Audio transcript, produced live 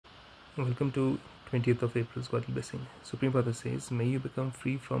Welcome to 20th of April's Godly Blessing. Supreme Father says, may you become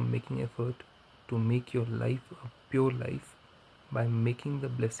free from making effort to make your life a pure life by making the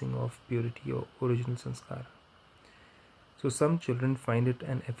blessing of purity your original sanskar. So some children find it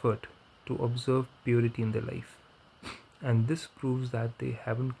an effort to observe purity in their life. And this proves that they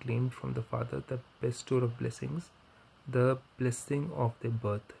haven't claimed from the Father the bestower of blessings, the blessing of their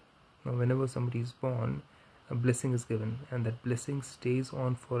birth. Now, whenever somebody is born, a blessing is given, and that blessing stays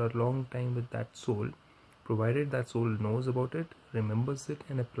on for a long time with that soul, provided that soul knows about it, remembers it,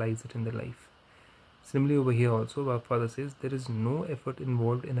 and applies it in their life. Similarly, over here also, our Father says there is no effort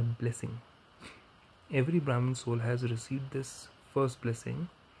involved in a blessing. Every Brahmin soul has received this first blessing,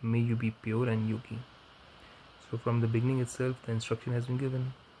 may you be pure and yogi. So from the beginning itself, the instruction has been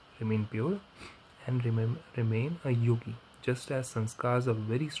given, remain pure and remain a yogi. Just as sanskars are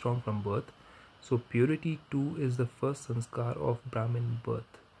very strong from birth, so purity too is the first sanskar of Brahmin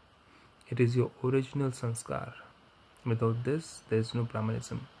birth. It is your original sanskar. Without this, there is no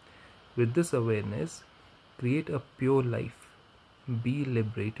Brahmanism. With this awareness, create a pure life. Be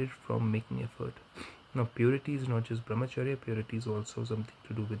liberated from making effort. Now, purity is not just brahmacharya, purity is also something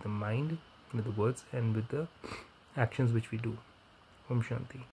to do with the mind, with the words, and with the actions which we do. Om Shanti.